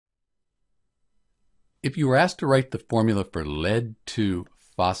If you were asked to write the formula for lead 2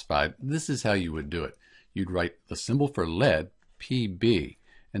 phosphide, this is how you would do it. You'd write the symbol for lead, Pb,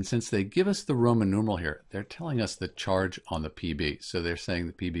 and since they give us the Roman numeral here, they're telling us the charge on the Pb, so they're saying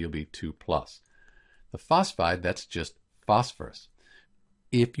the Pb will be 2+. The phosphide, that's just phosphorus.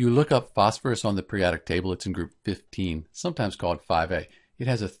 If you look up phosphorus on the periodic table, it's in group 15, sometimes called 5a. It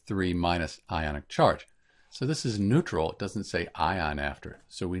has a 3- ionic charge. So this is neutral, it doesn't say ion after it.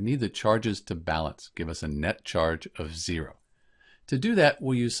 So we need the charges to balance, give us a net charge of 0. To do that,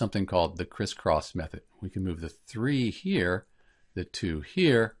 we'll use something called the crisscross method. We can move the 3 here, the 2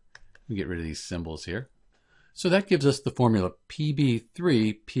 here, we get rid of these symbols here. So that gives us the formula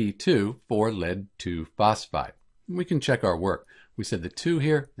Pb3P2 for lead 2 phosphide. We can check our work. We said the 2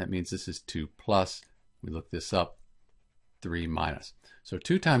 here, that means this is 2+. We look this up, 3-. So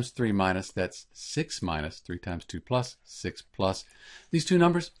 2 times 3-, that's 6-. 3 times 2+, 6+. These two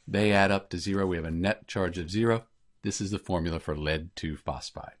numbers, they add up to 0. We have a net charge of 0. This is the formula for lead 2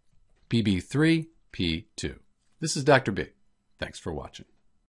 phosphide. Pb3P2. This is Dr. B. Thanks for watching.